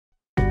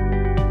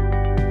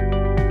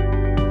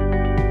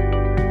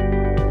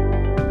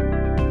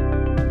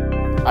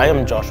I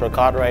am Joshua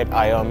Cartwright.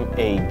 I am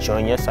a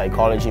junior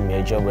psychology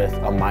major with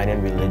a minor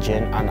in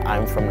religion, and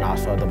I'm from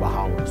Nassau, the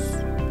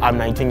Bahamas. I'm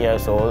 19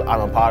 years old.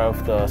 I'm a part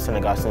of the St.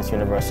 Augustine's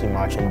University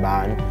Marching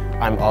Band.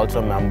 I'm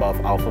also a member of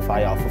Alpha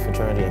Phi Alpha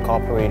Fraternity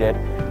Incorporated.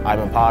 I'm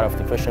a part of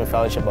the Christian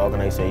Fellowship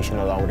Organization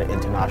along with the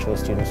International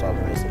Students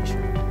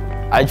Organization.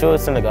 I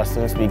chose St.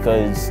 Augustine's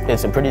because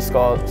it's a pretty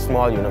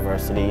small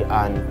university,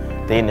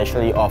 and they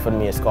initially offered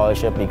me a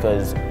scholarship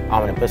because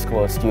I'm an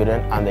Episcopal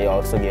student, and they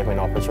also gave me an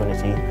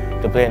opportunity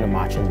to play in the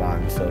marching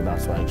band, so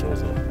that's why I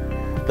chose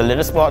it. The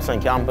little spots on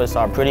campus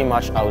are pretty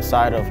much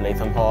outside of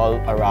Latham Hall,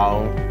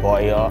 around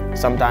Boyer,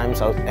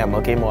 sometimes out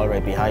MLK Mall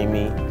right behind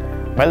me.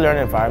 My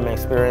learning environment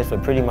experience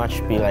would pretty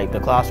much be like the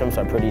classrooms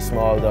are pretty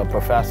small, the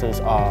professors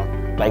are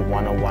like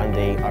one-on-one,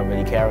 they are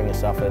really caring and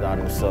stuff like that,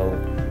 and so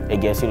it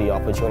gives you the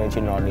opportunity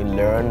to not only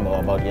learn more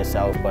about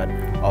yourself, but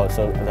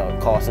also the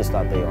courses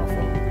that they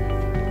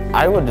offer.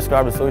 I would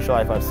describe the social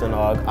life at St.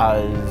 Aug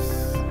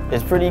as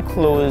it's pretty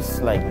close,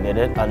 like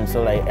knitted, and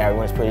so like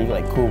everyone's pretty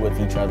like cool with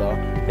each other.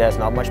 There's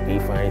not much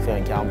beef or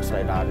anything on campus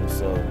like that, and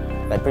so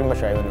like pretty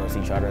much everyone knows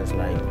each other. It's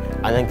like,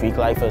 I think Greek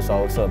life is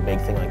also a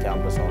big thing on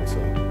campus also.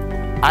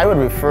 I would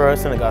refer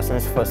St.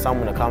 Augustine's for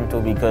someone to come to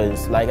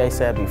because, like I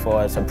said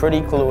before, it's a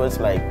pretty close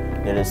like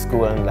knitted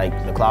school, and like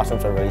the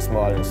classrooms are really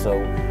small, and so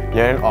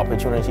learning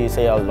opportunities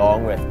here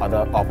along with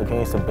other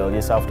opportunities to build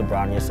yourself, to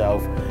brand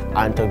yourself,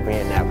 and to bring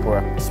a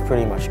network is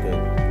pretty much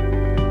good.